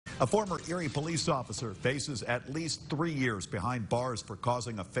A former Erie police officer faces at least 3 years behind bars for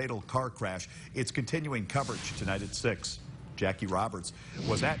causing a fatal car crash. It's continuing coverage tonight at 6. Jackie Roberts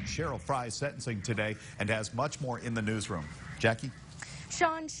was at Cheryl Frey's sentencing today and has much more in the newsroom. Jackie?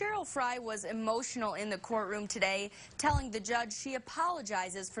 Sean, Cheryl Frey was emotional in the courtroom today, telling the judge she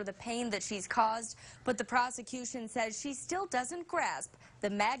apologizes for the pain that she's caused, but the prosecution says she still doesn't grasp the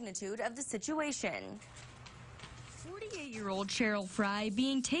magnitude of the situation. 48-year-old Cheryl Frey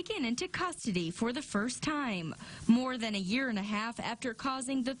being taken into custody for the first time, more than a year and a half after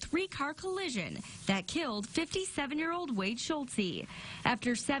causing the 3-car collision that killed 57-year-old Wade Schulte.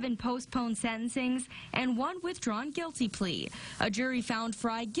 After 7 postponed sentencings and 1 withdrawn guilty plea, a jury found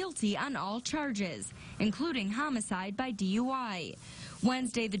Frey guilty on all charges, including homicide by DUI.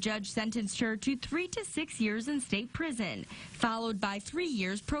 Wednesday, the judge sentenced her to 3 to 6 years in state prison, followed by 3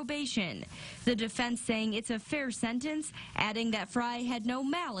 years probation. The defense saying it's a fair sentence, adding that Frey had no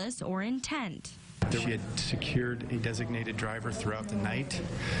malice or intent. She had secured a designated driver throughout the night,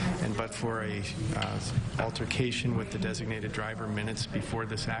 and but for a altercation with the designated driver minutes before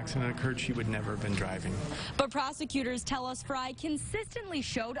this accident occurred, she would never have been driving. But prosecutors tell us Frey consistently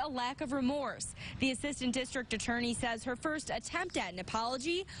showed a lack of remorse. The assistant district attorney says her first attempt at an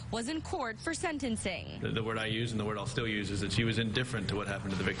apology was in court for sentencing. The word I use and the word I'll still use is that she was indifferent to what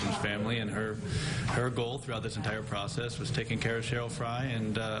happened to the victim's family, and her goal throughout this entire process was taking care of Cheryl Frey,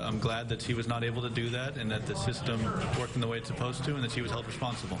 and I'm glad that she was not able to do that, and that the system worked in the way it's supposed to, and that she was held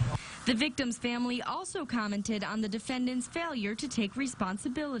responsible. The victim's family also commented on the defendant's failure to take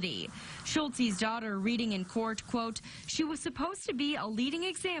responsibility. Schulte's daughter reading in court, quote, "She was supposed to be a leading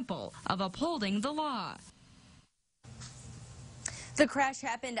example of upholding the law." The crash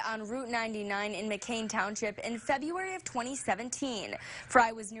happened on Route 99 in McCain Township in February of 2017.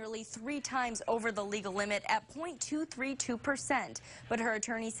 Frey was nearly 3 times over the legal limit at 0.232%, but her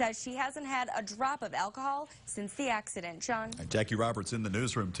attorney says she hasn't had a drop of alcohol since the accident. Sean? Jackie Roberts in the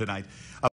newsroom tonight.